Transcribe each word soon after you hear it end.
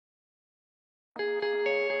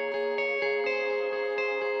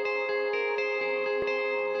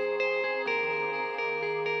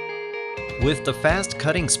With the fast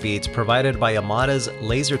cutting speeds provided by Amada's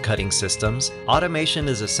laser cutting systems, automation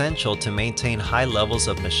is essential to maintain high levels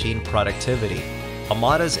of machine productivity.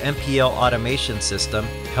 Amada's MPL automation system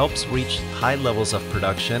helps reach high levels of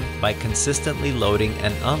production by consistently loading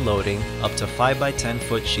and unloading up to 5 by 10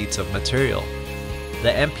 foot sheets of material.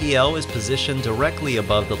 The MPL is positioned directly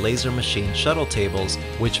above the laser machine shuttle tables,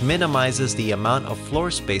 which minimizes the amount of floor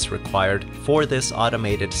space required for this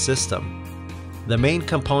automated system. The main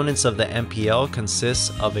components of the MPL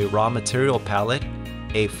consist of a raw material pallet,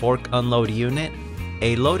 a fork unload unit,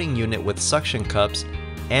 a loading unit with suction cups,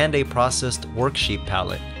 and a processed worksheet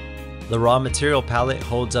pallet. The raw material pallet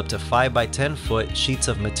holds up to 5 by 10 foot sheets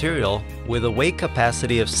of material with a weight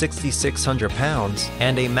capacity of 6,600 pounds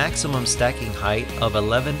and a maximum stacking height of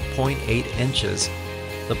 11.8 inches.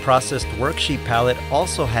 The processed worksheet pallet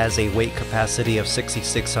also has a weight capacity of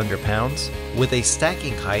 6,600 pounds with a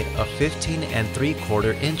stacking height of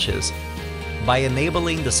 15.75 inches. By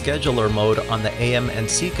enabling the scheduler mode on the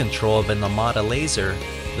AM&C control of an Amada laser,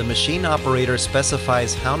 the machine operator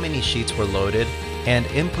specifies how many sheets were loaded and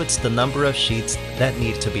inputs the number of sheets that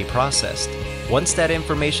need to be processed. Once that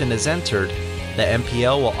information is entered, the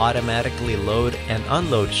MPL will automatically load and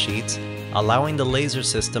unload sheets, allowing the laser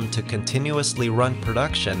system to continuously run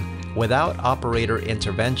production without operator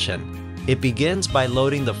intervention. It begins by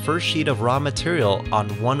loading the first sheet of raw material on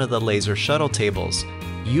one of the laser shuttle tables.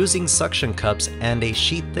 Using suction cups and a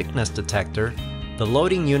sheet thickness detector, the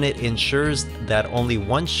loading unit ensures that only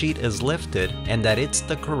one sheet is lifted and that it's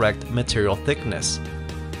the correct material thickness.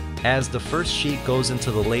 As the first sheet goes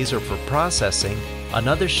into the laser for processing,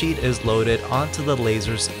 another sheet is loaded onto the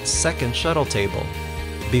laser's second shuttle table.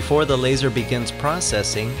 Before the laser begins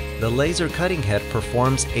processing, the laser cutting head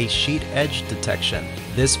performs a sheet edge detection.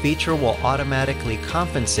 This feature will automatically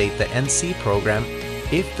compensate the NC program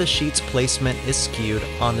if the sheet's placement is skewed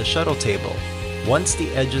on the shuttle table. Once the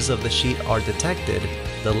edges of the sheet are detected,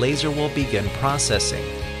 the laser will begin processing.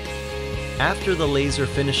 After the laser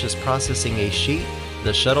finishes processing a sheet,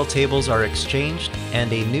 the shuttle tables are exchanged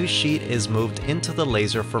and a new sheet is moved into the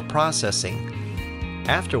laser for processing.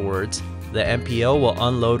 Afterwards, the MPL will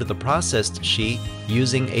unload the processed sheet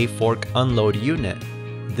using a fork unload unit.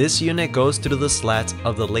 This unit goes through the slats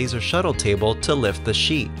of the laser shuttle table to lift the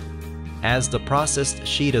sheet. As the processed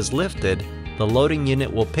sheet is lifted, the loading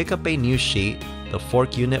unit will pick up a new sheet, the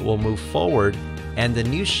fork unit will move forward, and the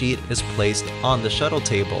new sheet is placed on the shuttle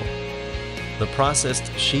table. The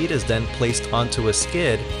processed sheet is then placed onto a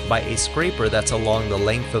skid by a scraper that's along the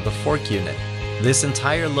length of the fork unit. This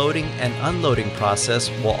entire loading and unloading process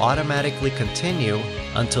will automatically continue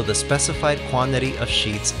until the specified quantity of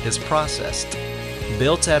sheets is processed.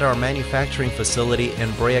 Built at our manufacturing facility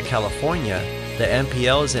in Brea, California, the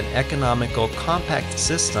MPL is an economical, compact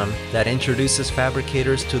system that introduces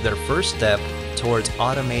fabricators to their first step towards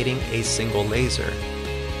automating a single laser.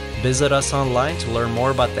 Visit us online to learn more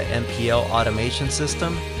about the MPL automation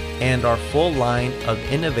system and our full line of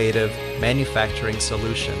innovative manufacturing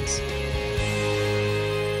solutions.